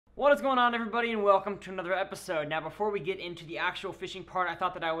What is going on, everybody, and welcome to another episode. Now, before we get into the actual fishing part, I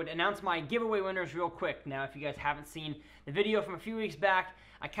thought that I would announce my giveaway winners real quick. Now, if you guys haven't seen the video from a few weeks back,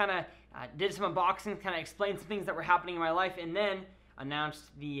 I kind of did some unboxing, kind of explained some things that were happening in my life, and then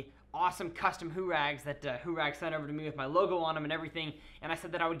announced the awesome custom Hoo-Rags that Hoo-Rag sent over to me with my logo on them and everything, and I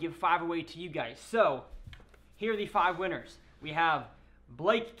said that I would give 5 away to you guys. So, here are the 5 winners. We have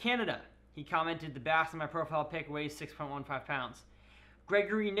Blake Canada. He commented, "The bass in my profile pic weighs 6.15 pounds.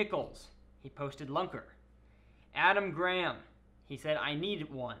 Gregory Nichols, he posted lunker. Adam Graham, he said, "I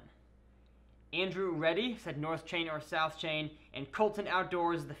need one." Andrew Reddy said north chain or south chain. And Colton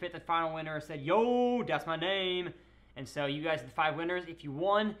Outdoors, the 5th and final winner, said, "Yo, that's my name." And so you guys are the 5 winners. If you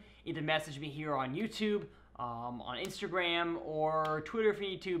won, either message me here on YouTube, on Instagram, or Twitter if you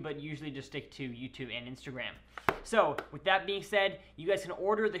need to, but usually just stick to YouTube and Instagram. So, with that being said, you guys can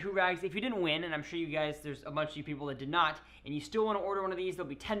order the Hoo-Rags if you didn't win, and I'm sure you guys, there's a bunch of you people that did not, and you still want to order one of these. They'll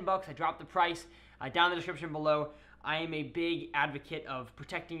be 10 bucks. I dropped the price down in the description below. I am a big advocate of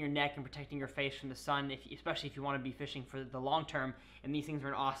protecting your neck and protecting your face from the sun, especially if you want to be fishing for the long term, and these things are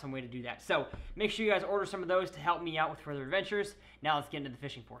an awesome way to do that. So, make sure you guys order some of those to help me out with further adventures. Now let's get into the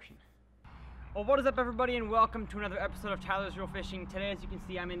fishing portion. Well, what is up, everybody, and welcome to another episode of Tyler's Real Fishing. Today, as you can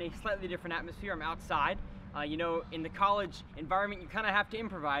see, I'm in a slightly different atmosphere. I'm outside. You know, in the college environment, you kind of have to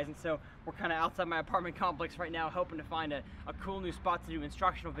improvise, and so we're kind of outside my apartment complex right now, hoping to find a cool new spot to do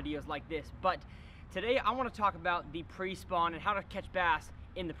instructional videos like this. But today, I want to talk about the pre-spawn and how to catch bass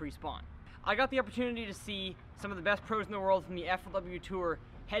in the pre-spawn. I got the opportunity to see some of the best pros in the world from the FLW Tour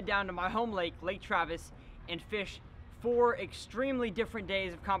head down to my home lake, Lake Travis, and fish 4 extremely different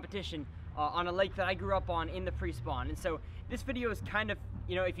days of competition on a lake that I grew up on in the pre-spawn. And so this video is kind of,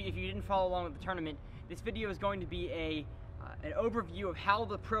 you know, if you didn't follow along with the tournament, this video is going to be an overview of how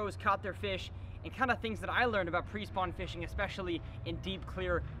the pros caught their fish and kind of things that I learned about pre-spawn fishing, especially in deep,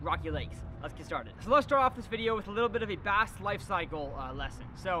 clear, rocky lakes. Let's get started. So let's start off this video with a little bit of a bass life cycle lesson.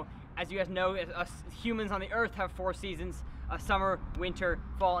 So as you guys know, us humans on the earth have 4 seasons: summer, winter,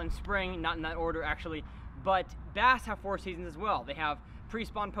 fall, and spring. Not in that order, actually. But bass have 4 seasons as well. They have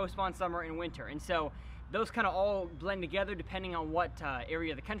pre-spawn, post-spawn, summer, and winter. And so those kind of all blend together depending on what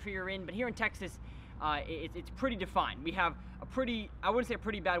area of the country you're in. But here in Texas, it's pretty defined. We have a pretty, I wouldn't say a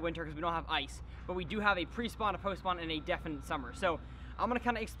pretty bad winter because we don't have ice, but we do have a pre-spawn, a post-spawn, and a definite summer. So I'm gonna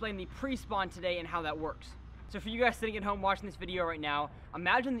kind of explain the pre-spawn today and how that works. So for you guys sitting at home watching this video right now,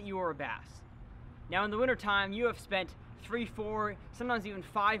 imagine that you are a bass. Now in the winter time, you have spent 3, 4, sometimes even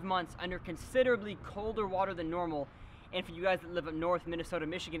 5 months under considerably colder water than normal, and for you guys that live up north, Minnesota,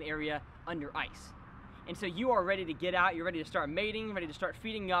 Michigan area, under ice. And so you are ready to get out, you're ready to start mating, ready to start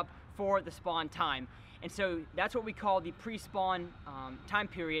feeding up for the spawn time. And so that's what we call the pre-spawn time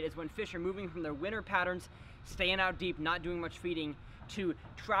period, is when fish are moving from their winter patterns, staying out deep, not doing much feeding, to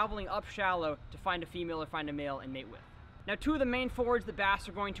traveling up shallow to find a female or find a male and mate with. Now, 2 of the main forage the bass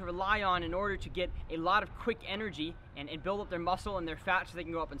are going to rely on in order to get a lot of quick energy and build up their muscle and their fat so they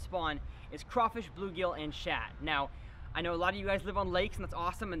can go up and spawn is crawfish, bluegill, and shad. Now, I know a lot of you guys live on lakes, and that's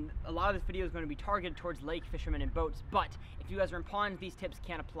awesome, and a lot of this video is going to be targeted towards lake fishermen and boats, but if you guys are in ponds, these tips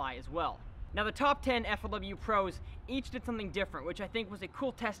can apply as well. Now, the top 10 FLW pros each did something different, which I think was a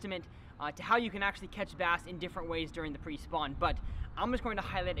cool testament to how you can actually catch bass in different ways during the pre-spawn, but I'm just going to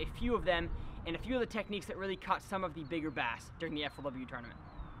highlight a few of them and a few of the techniques that really caught some of the bigger bass during the FLW tournament.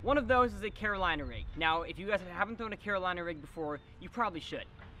 One of those is a Carolina rig. Now, if you guys haven't thrown a Carolina rig before, you probably should.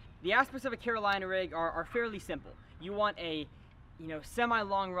 The aspects of a Carolina rig are fairly simple. You want a,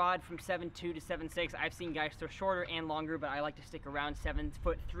 semi-long rod from 7.2 to 7.6. I've seen guys throw shorter and longer, but I like to stick around 7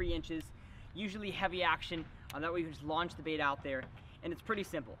 foot 3 inches. Usually heavy action, that way you can just launch the bait out there, and it's pretty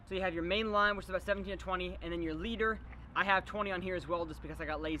simple. So you have your main line, which is about 17 to 20, and then your leader. I have 20 on here as well, just because I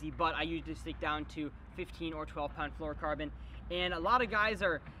got lazy, but I usually stick down to 15 or 12 pound fluorocarbon. And a lot of guys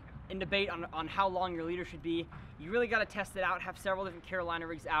are in debate on how long your leader should be. You really got to test it out, have several different Carolina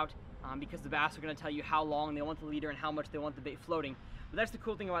rigs out, because the bass are going to tell you how long they want the leader and how much they want the bait floating. But that's the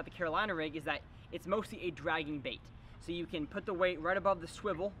cool thing about the Carolina rig, is that it's mostly a dragging bait. So you can put the weight right above the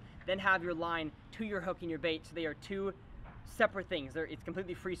swivel, then have your line to your hook and your bait. So they are 2 separate things. It's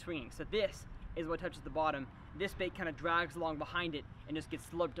completely free swinging. So this is what touches the bottom. This bait kind of drags along behind it and just gets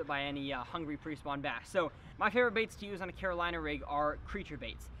slurped up by any hungry pre-spawn bass. So my favorite baits to use on a Carolina rig are creature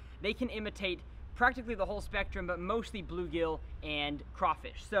baits. They can imitate practically the whole spectrum, but mostly bluegill and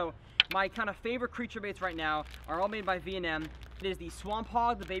crawfish. So my kind of favorite creature baits right now are all made by V&M. It is the swamp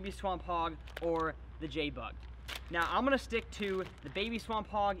hog, the baby swamp hog, or the J-bug. Now I'm gonna stick to the baby swamp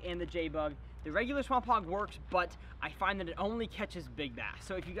hog and the J-bug. The regular swamp hog works, but I find that it only catches big bass.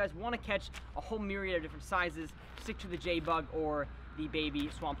 So if you guys want to catch a whole myriad of different sizes, stick to the J-bug or the baby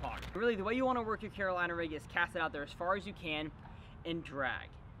swamp hog. Really, the way you want to work your Carolina rig is cast it out there as far as you can and drag.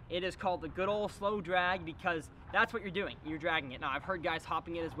 It is called the good old slow drag because that's what you're doing. You're dragging it. Now, I've heard guys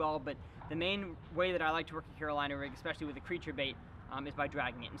hopping it as well, but the main way that I like to work a Carolina rig, especially with a creature bait, is by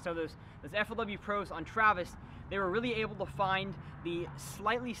dragging it. And so those FLW pros on Travis, they were really able to find the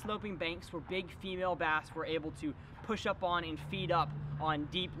slightly sloping banks where big female bass were able to push up on and feed up on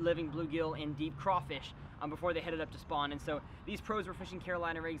deep living bluegill and deep crawfish before they headed up to spawn. And so these pros were fishing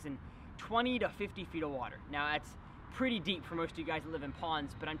Carolina rigs in 20 to 50 feet of water. Now that's pretty deep for most of you guys that live in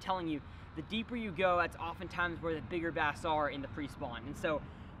ponds, but I'm telling you, the deeper you go, that's oftentimes where the bigger bass are in the pre-spawn. And so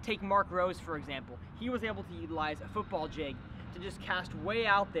take Mark Rose, for example. He was able to utilize a football jig to just cast way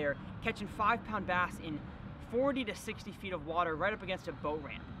out there, catching 5-pound bass in 40 to 60 feet of water right up against a boat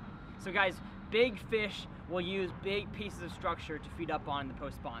ramp. So guys, big fish will use big pieces of structure to feed up on in the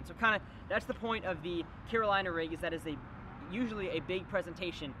post-spawn. So kind of, that's the point of the Carolina rig, is that is usually a big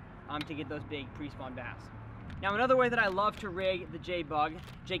presentation to get those big pre-spawn bass. Now another way that I love to rig the J-Bug,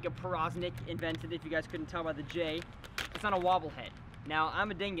 Jacob Poroznik invented, if you guys couldn't tell by the J, it's on a wobble head. Now I'm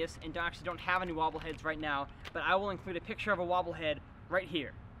a dingus and actually don't have any wobble heads right now, but I will include a picture of a wobble head right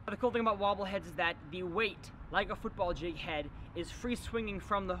here. The cool thing about wobble heads is that the weight, like a football jig head, is free swinging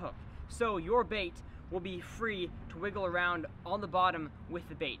from the hook. So your bait will be free to wiggle around on the bottom with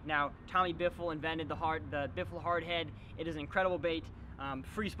the bait. Now Tommy Biffle invented the Biffle hard head. It is an incredible bait.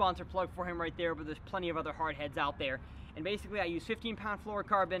 Free sponsor plug for him right there, but there's plenty of other hard heads out there. And basically I use 15-pound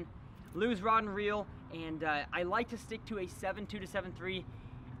fluorocarbon, loose rod and reel, and I like to stick to a 7.2 to 7.3.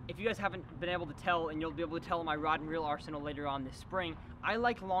 If you guys haven't been able to tell, and you'll be able to tell in my rod and reel arsenal later on this spring, I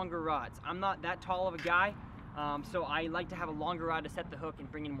like longer rods. I'm not that tall of a guy, so I like to have a longer rod to set the hook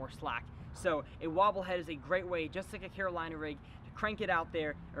and bring in more slack. So a wobble head is a great way, just like a Carolina rig, to crank it out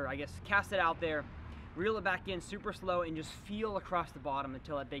there, or I guess cast it out there, reel it back in super slow, and just feel across the bottom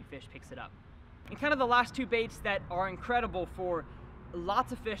until that big fish picks it up. And kind of the last two baits that are incredible for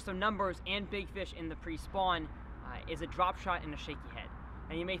lots of fish, so numbers and big fish in the pre-spawn, is a drop shot and a shaky head.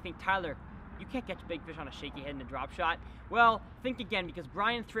 And you may think, Tyler, you can't catch big fish on a shaky head and a drop shot. Well, think again, because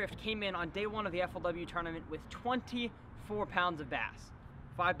Brian Thrift came in on day one of the FLW tournament with 24 pounds of bass.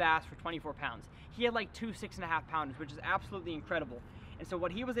 5 bass for 24 pounds. He had like 2 6.5 pounders, which is absolutely incredible. And so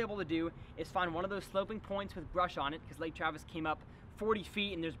what he was able to do is find one of those sloping points with brush on it, because Lake Travis came up 40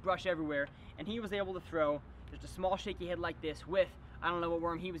 feet and there's brush everywhere, and he was able to throw just a small shaky head like this with, I don't know what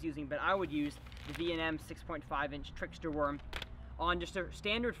worm he was using, but I would use the V&M 6.5-inch trickster worm on just a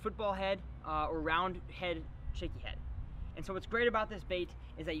standard football head or round head shaky head. And so what's great about this bait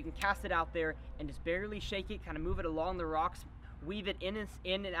is that you can cast it out there and just barely shake it, kind of move it along the rocks, weave it in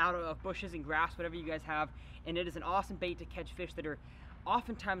and out of bushes and grass, whatever you guys have, and it is an awesome bait to catch fish that are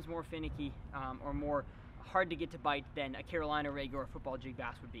oftentimes more finicky or more hard to get to bite than a Carolina rig or a football jig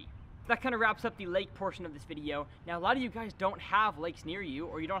bass would be. That kind of wraps up the lake portion of this video. Now, a lot of you guys don't have lakes near you,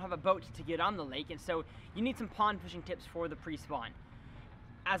 or you don't have a boat to get on the lake, and so you need some pond fishing tips for the pre-spawn.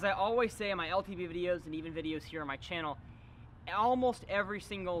 As I always say in my LTV videos and even videos here on my channel, almost every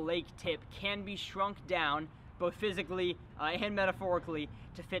single lake tip can be shrunk down, both physically and metaphorically,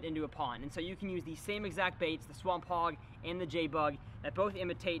 to fit into a pond. And so you can use these same exact baits, the swamp hog and the J-Bug, that both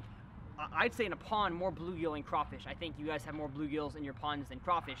imitate, I'd say in a pond, more bluegill and crawfish. I think you guys have more bluegills in your ponds than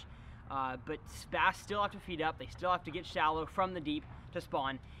crawfish. But bass still have to feed up, they still have to get shallow from the deep to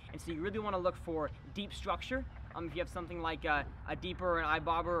spawn. And so you really want to look for deep structure. If you have something like a deeper or an eye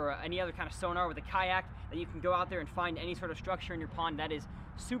bobber or any other kind of sonar with a kayak, that you can go out there and find any sort of structure in your pond, that is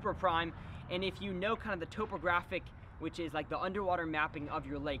super prime. And if you know kind of the topographic, which is like the underwater mapping of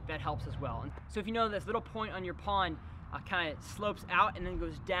your lake, that helps as well. And so if you know this little point on your pond kind of slopes out and then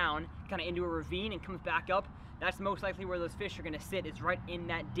goes down kind of into a ravine and comes back up, that's most likely where those fish are going to sit, is right in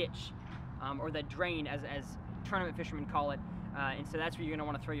that ditch or that drain, as tournament fishermen call it. And so that's where you're going to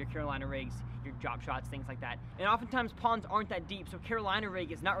want to throw your Carolina rigs, your drop shots, things like that. And oftentimes ponds aren't that deep, so Carolina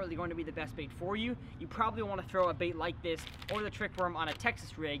rig is not really going to be the best bait for you. You probably want to throw a bait like this or the trick worm on a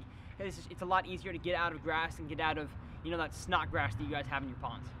Texas rig, because it's a lot easier to get out of grass and get out of, you know, that snot grass that you guys have in your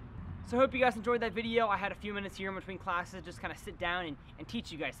ponds. So I hope you guys enjoyed that video. I had a few minutes here in between classes, just kind of sit down and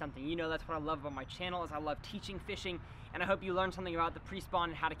teach you guys something. You know, that's what I love about my channel, is I love teaching fishing, and I hope you learned something about the pre-spawn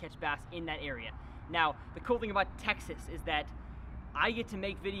and how to catch bass in that area. Now, the cool thing about Texas is that I get to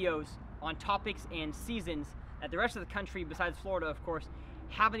make videos on topics and seasons that the rest of the country, besides Florida, of course,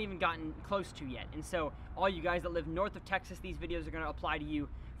 haven't even gotten close to yet. And so all you guys that live north of Texas, these videos are going to apply to you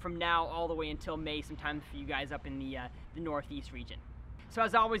from now all the way until May, sometime for you guys up in the Northeast region. So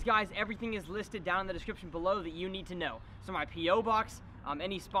as always, guys, everything is listed down in the description below that you need to know. So my P.O. box,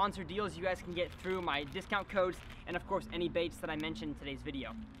 any sponsor deals you guys can get through my discount codes, and of course any baits that I mentioned in today's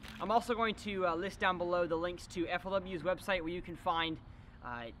video. I'm also going to list down below the links to FLW's website, where you can find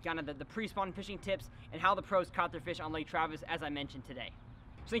kind of the pre-spawn fishing tips and how the pros caught their fish on Lake Travis, as I mentioned today.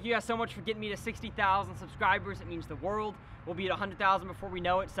 So thank you guys so much for getting me to 60,000 subscribers. It means the world. We'll be at 100,000 before we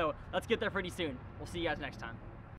know it, so let's get there pretty soon. We'll see you guys next time.